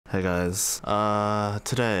Hey guys,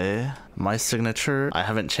 today, my signature, I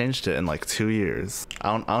haven't changed it in like 2 years.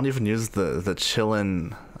 I don't even use the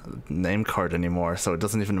chillin' name card anymore, so it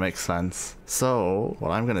doesn't even make sense. So,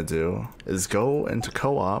 what I'm gonna do is go into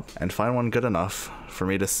co-op and find one good enough for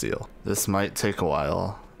me to steal. This might take a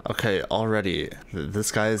while. Okay, already,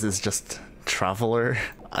 this guy's is just Traveler.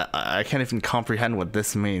 I can't even comprehend what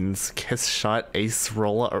this means. Kiss shot, ace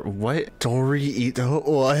rolla, or what? Dori Ito,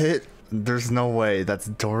 what? There's no way that's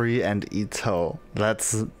Dori and Ito.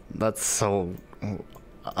 That's so...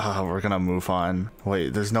 we're gonna move on.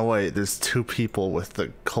 Wait, there's no way. There's 2 people with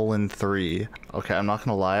the :3. Okay, I'm not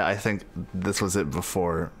gonna lie. I think this was it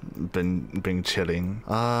before Bing chilling.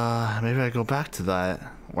 Maybe I go back to that.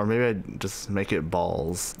 Or maybe I just make it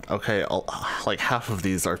balls. Okay, like half of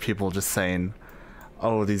these are people just saying,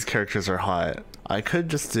 oh, these characters are hot. I could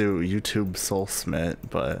just do YouTube Soul Smith,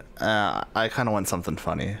 but I kind of want something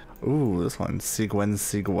funny. Ooh, this one,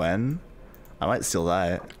 Sigwen. I might steal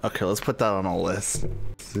that. Okay, let's put that on a list.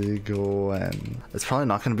 Sigwen. It's probably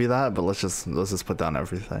not gonna be that, but let's just put down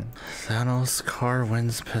everything. Thanos car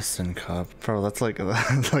wins Piston Cup. Bro, that's like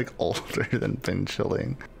older than been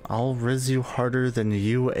chilling. I'll riz you harder than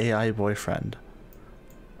you AI boyfriend.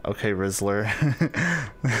 Okay, Rizzler.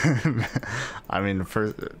 I mean,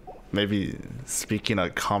 maybe speaking a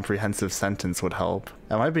comprehensive sentence would help.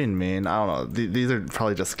 Am I being mean? I don't know. These are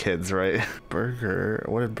probably just kids, right? Burger.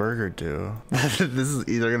 What did Burger do? This is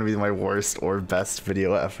either gonna be my worst or best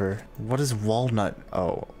video ever. What is Walnut?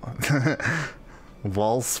 Oh.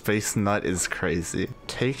 Wall Space Nut is crazy.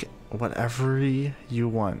 Take whatever you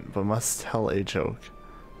want, but must tell a joke.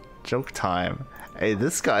 Joke time. Hey,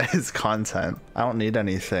 this guy is content. I don't need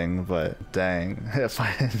anything, but dang, if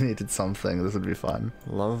I needed something, this would be fun.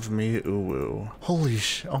 Love me uwu. Holy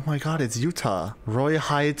oh my god, it's Utah. Roy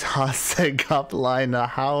hai ta segap line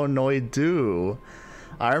how noi do.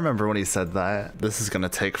 I remember when he said that. This is gonna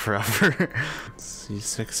take forever.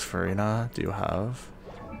 C6 Farina, do you have?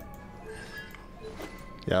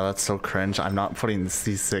 Yeah, that's so cringe. I'm not putting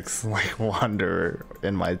C6 like Wanderer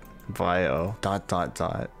in my bio. ...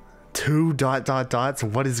 2 ...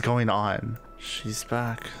 What is going on? She's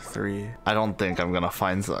back. 3. I don't think I'm gonna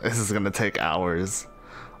find this is gonna take hours.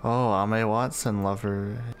 Oh, Ame Watson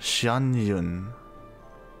lover. Xian Yun.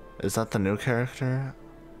 Is that the new character?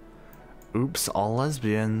 Oops, all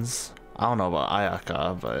lesbians. I don't know about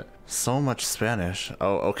Ayaka, but so much Spanish.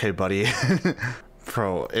 Oh, okay, buddy.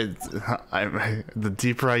 Bro, the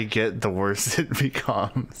deeper I get, the worse it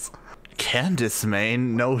becomes. Candice,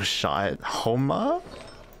 main, no shot. Homa?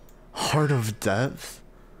 Heart of Depth?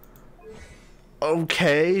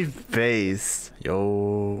 Okay, base.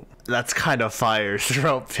 Yo, that's kind of fire.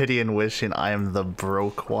 Throughout pity and wishing I am the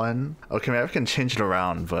broke one. Okay, maybe I can change it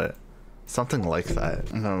around, but something like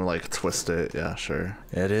that. I'm gonna like twist it. Yeah, sure.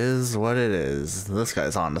 It is what it is. This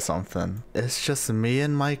guy's onto something. It's just me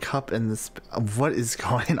and my cup in this. What is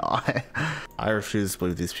going on? I refuse to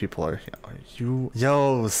believe these people are you.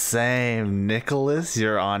 Yo, same. Nicholas,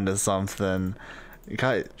 you're onto something. You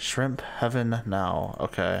got Shrimp Heaven now.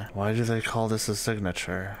 Okay. Why do they call this a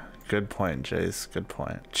signature? Good point, Jace. Good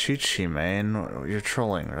point. Chi-Chi, main. You're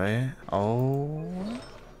trolling, right? Oh.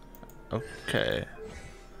 Okay.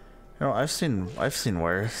 You know, I've seen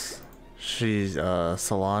worse. She's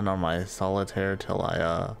salon on my solitaire till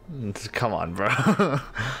I come on, bro.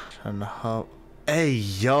 Hey,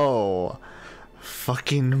 yo.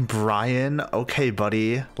 Fucking Brian. Okay,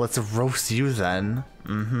 buddy. Let's roast you then.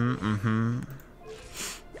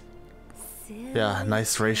 Yeah,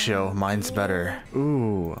 nice ratio. Mine's better.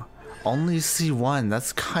 Ooh, only C1.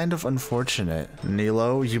 That's kind of unfortunate.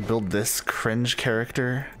 Nilo, you build this cringe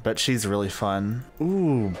character? Bet she's really fun.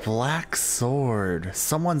 Ooh, Black Sword.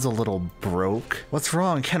 Someone's a little broke. What's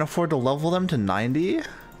wrong? Can't afford to level them to 90?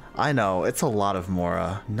 I know, it's a lot of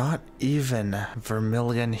Mora. Not even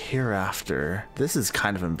Vermilion Hereafter. This is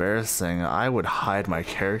kind of embarrassing. I would hide my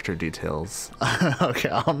character details. Okay,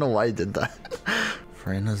 I don't know why I did that.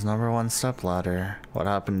 Farina's #1 stepladder. What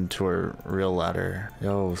happened to her real ladder?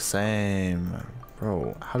 Yo, same.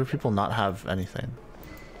 Bro, how do people not have anything?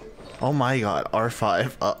 Oh my god,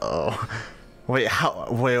 R5. Uh-oh. Wait, how?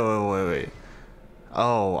 Wait.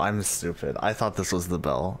 Oh, I'm stupid. I thought this was the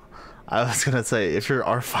bell. I was gonna say, if you're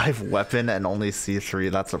R5 weapon and only C3,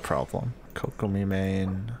 that's a problem. Kokomi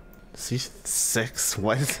main. C6?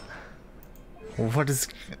 What? What is...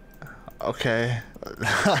 Okay.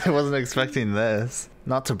 I wasn't expecting this.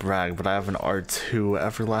 Not to brag, but I have an R2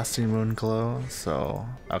 Everlasting Moon Glow, so...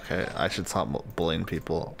 Okay, I should stop bullying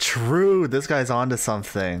people. True! This guy's onto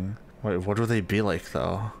something. Wait, what do they be like,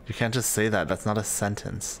 though? You can't just say that. That's not a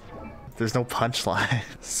sentence. There's no punchline.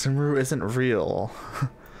 Sumru isn't real.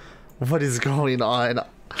 What is going on?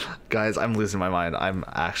 Guys, I'm losing my mind. I'm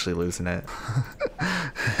actually losing it.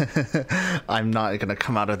 I'm not gonna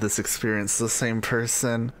come out of this experience the same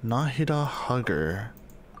person. Nahida Hugger.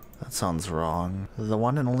 That sounds wrong. The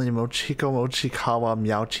one and only Mochiko Mochikawa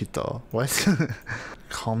Meowchito. What?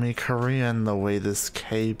 Call me Korean the way this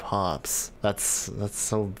K pops. That's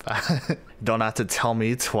so bad. You don't have to tell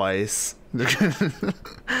me twice.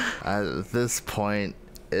 At this point,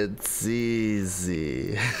 it's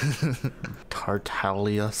easy.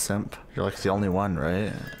 Tartaglia simp. You're like the only one,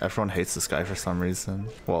 right? Everyone hates this guy for some reason.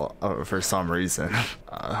 Well, for some reason.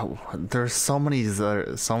 There's so many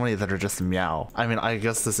that are just meow. I mean, I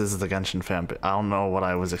guess this is the Genshin fan, but I don't know what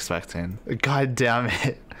I was expecting. God damn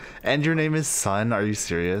it. And your name is Sun? Are you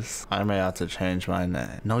serious? I may have to change my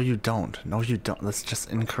name. No, you don't. No, you don't. That's just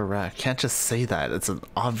incorrect. Can't just say that. It's an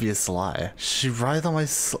obvious lie. She writhed on my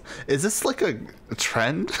is this like a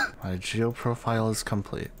trend? My geo profile is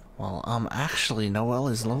complete. Well, actually, Noelle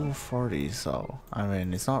is level 40, so... I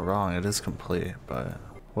mean, he's not wrong. It is complete, but...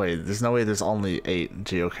 Wait, there's no way there's only 8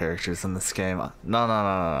 geo characters in this game.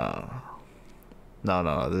 No.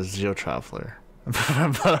 There's Geo Traveler.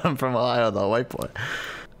 But I'm from Ohio, the white boy.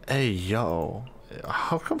 Hey, yo.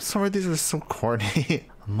 How come some of these are so corny?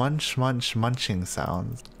 Munching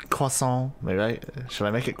sounds. Croissant. Maybe should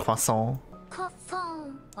I make it croissant?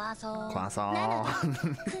 Croissant. Croissant.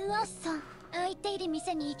 空いている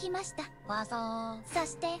店に行きました。わぞ。そ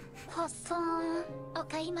してcroissantを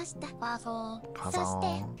買いました。わぞ。そし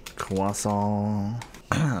て croissant.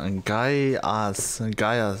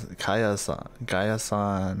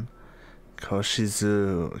 Gaia-san.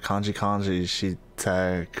 Koshizu kanji shite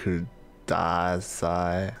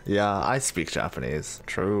kudasai. Yeah, I speak Japanese.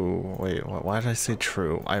 True. Wait, why did I say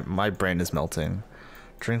true? My brain is melting.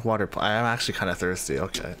 Drink water. I am actually kind of thirsty.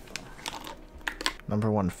 Okay.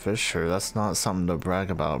 #1 Fisher. That's not something to brag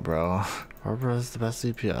about, bro. Barbara is the best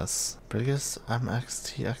DPS. Biggest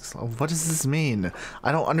MXTX. What does this mean?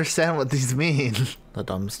 I don't understand what these mean. The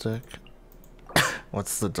dumbstick.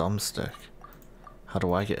 What's the dumbstick? How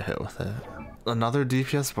do I get hit with it? Another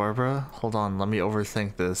DPS Barbara? Hold on, let me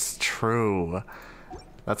overthink this. True.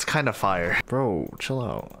 That's kind of fire. Bro, chill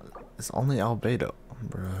out. It's only albedo.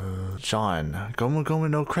 Bro. John. Gomu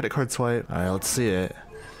no credit card swipe. Alright, let's see it.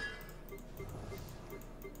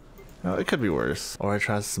 No, it could be worse. Or I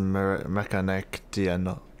trust mechanic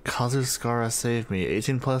Diano. Kazuskara saved me.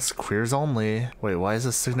 18 plus, queers only. Wait, why is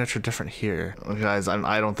the signature different here? Guys,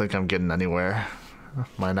 I don't think I'm getting anywhere.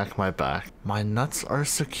 My neck, my back. My nuts are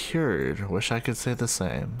secured. Wish I could say the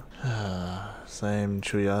same. Same,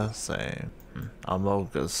 Chuya, same.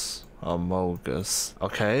 Amogus.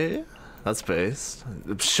 Okay, that's based.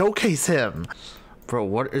 Showcase him! Bro,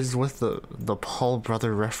 what is with the Paul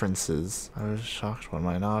brother references? I was shocked when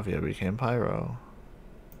my Navia became Pyro.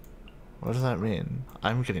 What does that mean?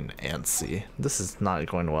 I'm getting antsy. This is not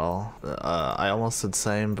going well. I almost said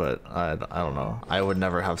same, but I don't know. I would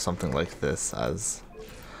never have something like this as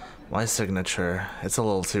my signature. It's a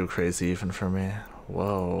little too crazy even for me.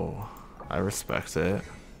 Whoa. I respect it.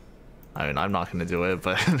 I mean, I'm not gonna do it,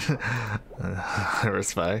 but I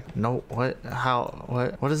respect. No, what? How?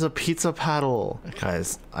 What is a pizza paddle?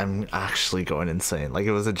 Guys, I'm actually going insane. Like,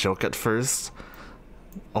 it was a joke at first.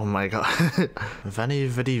 Oh my god. Veni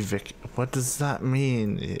Vidi Vic. What does that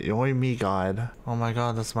mean? Oi me god. Oh my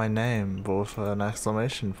god, that's my name, but with an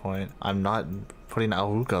exclamation point. I'm not putting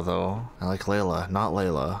Ahuka though. I like Layla, not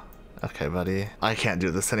Layla. Okay, buddy. I can't do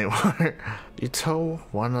this anymore. Ito,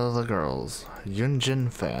 one of the girls.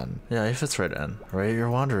 Yunjin fan. Yeah, he fits right in. Rate your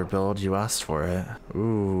Wanderer build, you asked for it.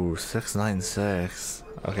 Ooh, 696.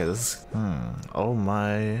 Okay, this is... Oh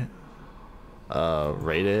my...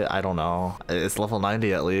 rate it? I don't know. It's level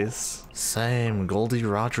 90 at least. Same. Goldie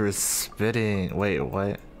Roger is spitting. Wait,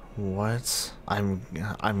 what? What?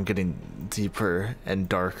 I'm getting deeper and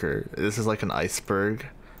darker. This is like an iceberg.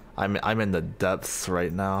 I'm in the depths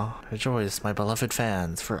right now. Rejoice, my beloved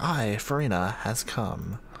fans, for I, Farina, has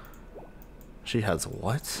come. She has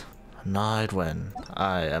what? Nidwin.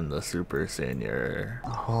 I am the super senior.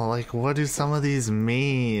 Oh, like, what do some of these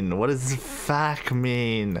mean? What does FAC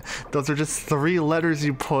mean? Those are just 3 letters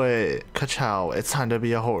you put. Ka-chow, it's time to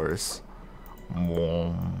be a horse.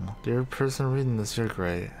 Dear person reading this, you're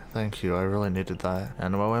great. Thank you, I really needed that.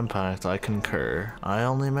 NMO impact, I concur. I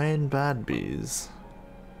only made bad bees.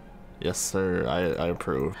 Yes, sir, I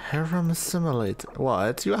approve. Harem Simulator.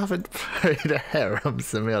 What? You haven't played a Harem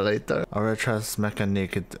Simulator? Retras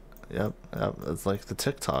Mechanique. Yep, it's like the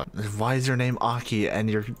TikTok. Why is your name Aki and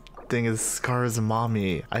your thing is Scar's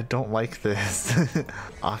mommy? I don't like this.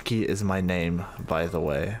 Aki is my name, by the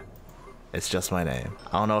way. It's just my name.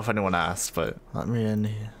 I don't know if anyone asked, but let me in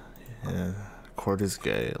Yeah. Cord is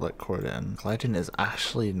gay. Let cord in. Gliding is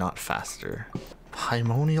actually not faster.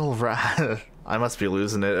 Primonial rat. I must be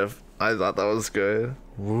losing it if I thought that was good.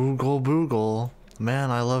 Woogle boogle.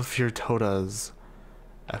 Man, I love your totas.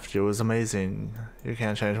 FG was amazing. You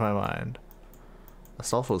can't change my mind.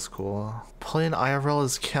 Assault was cool. Playing IRL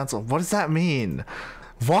is canceled. What does that mean?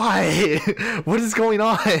 Why? What is going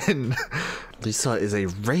on? Lisa is a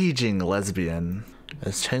raging lesbian.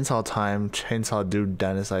 It's chainsaw time. Chainsaw dude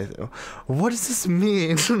Dennis. What does this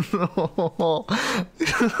mean?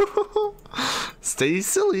 Stay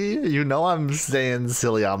silly. You know I'm staying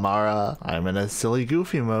silly, Amara. I'm in a silly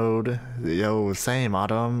goofy mode. Yo, same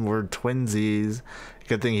Autumn. We're twinsies.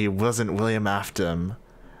 Good thing he wasn't William Afton.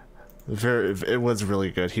 It was really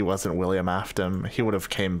good. He wasn't William Afton. He would have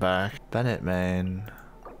came back. Bennett, man.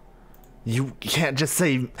 You can't just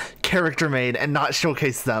say character made and not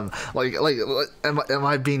showcase them. Like, am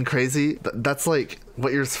I being crazy? That's like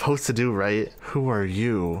what you're supposed to do, right? Who are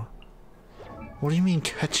you? What do you mean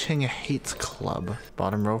catching a hate club?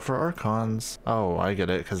 Bottom row for Archons. Oh, I get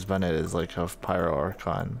it, because Bennett is like a Pyro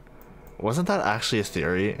Archon. Wasn't that actually a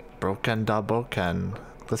theory? Broken da boken.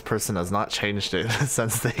 This person has not changed it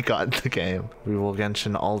since they got the game. We will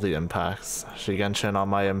Genshin all the impacts. She Genshin on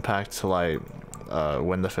my impact till I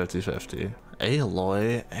win the 50-50.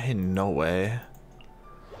 Aloy? Ain't no way.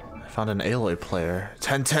 I found an Aloy player.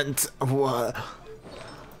 What?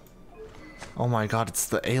 Oh my god, it's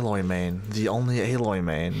the Aloy main. The only Aloy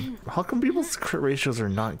main. How come people's crit ratios are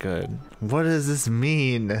not good? What does this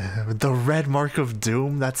mean? The red mark of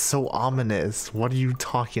doom? That's so ominous. What are you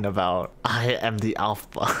talking about? I am the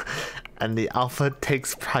alpha. And the alpha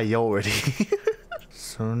takes priority.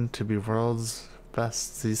 Soon to be world's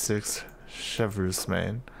best Z6 Chevreuse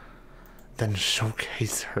main. Then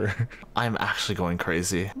showcase her. I'm actually going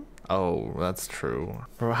crazy. Oh, that's true.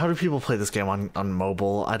 Bro, how do people play this game on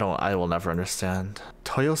mobile? I will never understand.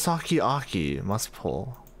 Toyosaki Aki must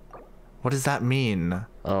pull. What does that mean?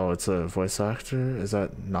 Oh, it's a voice actor? Is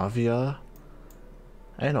that Navia?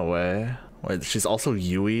 Ain't no way. Wait, she's also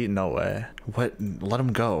Yui? No way. What? Let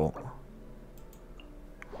him go.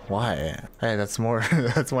 Why? Hey, that's more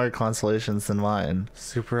that's more consolations than mine.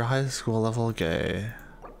 Super high school level gay.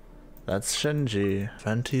 That's Shinji.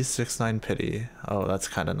 Fenty 69 pity. Oh, that's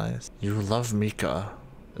kind of nice. You love Mika.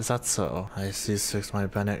 Is that so? I see 6 my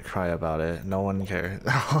Bennett cry about it. No one cares.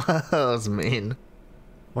 That was mean.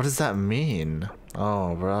 What does that mean?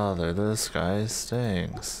 Oh, brother, this guy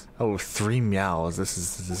stinks. Oh, 3 meows. This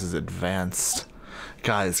is advanced.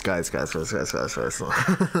 Guys.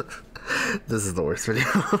 This is the worst video.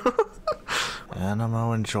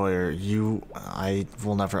 Animo enjoyer, I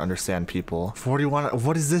will never understand people. 41,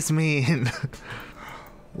 what does this mean?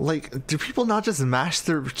 Like, do people not just mash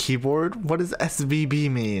their keyboard? What does SBB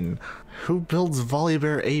mean? Who builds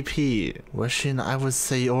Volibear AP? Wishing I was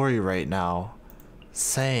Sayori right now.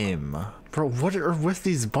 Same. Bro, what are with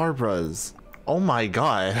these Barbaras? Oh my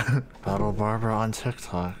god. Battle Barbara on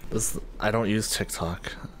TikTok. I don't use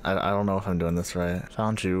TikTok. I don't know if I'm doing this right.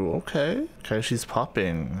 Found you. Okay. Okay, she's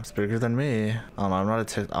popping. It's bigger than me. I'm not a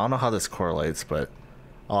TikTok. I don't know how this correlates, but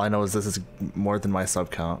all I know is this is more than my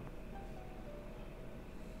sub count.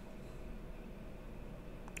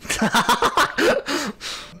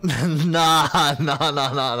 Nah.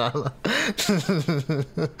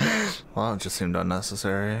 Well, it just seemed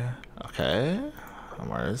unnecessary. Okay.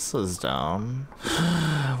 Marisa's down.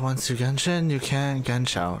 Once you Genshin, you can't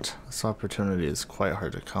Gensh out. This opportunity is quite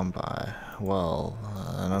hard to come by. Well,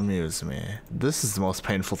 and amuse me. This is the most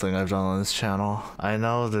painful thing I've done on this channel. I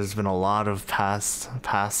know there's been a lot of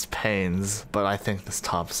past pains, but I think this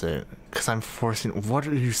tops it. Because I'm forcing— what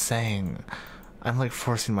are you saying? I'm like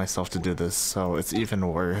forcing myself to do this, so it's even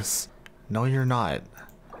worse. No, you're not.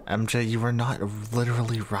 MJ, you are not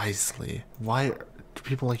literally Risley. Why do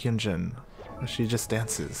people like Yunjin? She just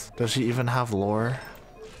dances. Does she even have lore?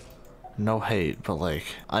 No hate, but like,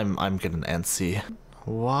 I'm getting antsy.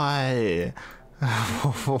 Why?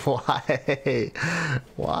 Why?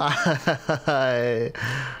 Why?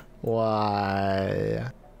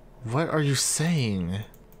 Why? What are you saying?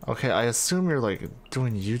 Okay, I assume you're like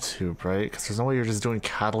doing YouTube, right? Because there's no way you're just doing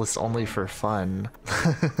Catalyst only for fun.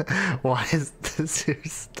 Why is this your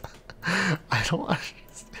stuff? I don't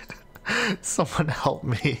understand. Someone help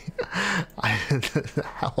me.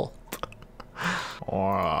 Help.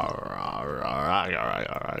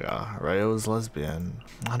 Rayo's lesbian.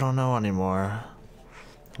 I don't know anymore.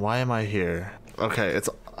 Why am I here? Okay,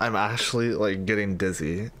 I'm actually like getting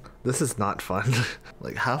dizzy. This is not fun.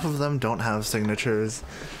 Like, half of them don't have signatures.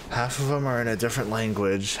 Half of them are in a different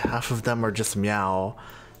language. Half of them are just meow.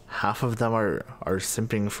 Half of them are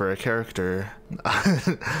simping for a character.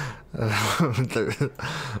 How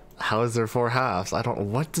is there 4/2? I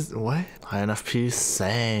don't. What? INFP,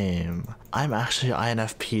 same. I'm actually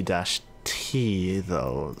INFP-T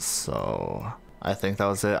though, so I think that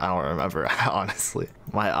was it. I don't remember, honestly.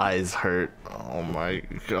 My eyes hurt. Oh my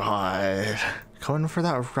god. Coming for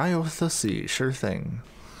that Ryo Thussy, sure thing.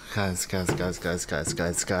 Guys.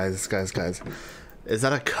 Is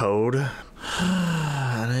that a code?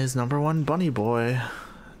 And he's #1 bunny boy.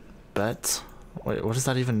 Bet. Wait, what does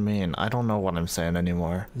that even mean? I don't know what I'm saying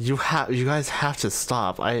anymore. You guys have to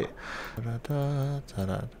stop.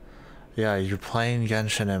 Yeah, you're playing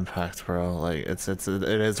Genshin Impact, bro. Like, it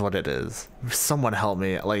is what it is. Someone help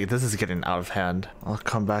me. Like, this is getting out of hand. I'll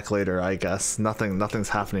come back later, I guess. Nothing's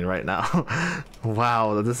happening right now.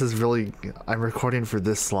 Wow, this is really... I'm recording for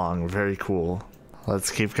this long. Very cool. Let's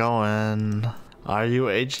keep going. Are you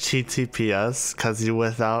HTTPS? Cause you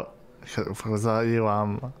without... Was that you,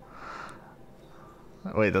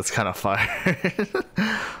 Wait, that's kind of fire.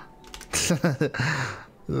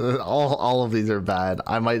 all of these are bad.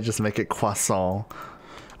 I might just make it croissant.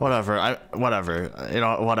 Whatever. You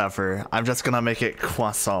know, whatever. I'm just gonna make it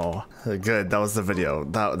croissant. Good. That was the video.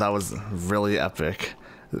 That was really epic.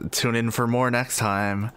 Tune in for more next time.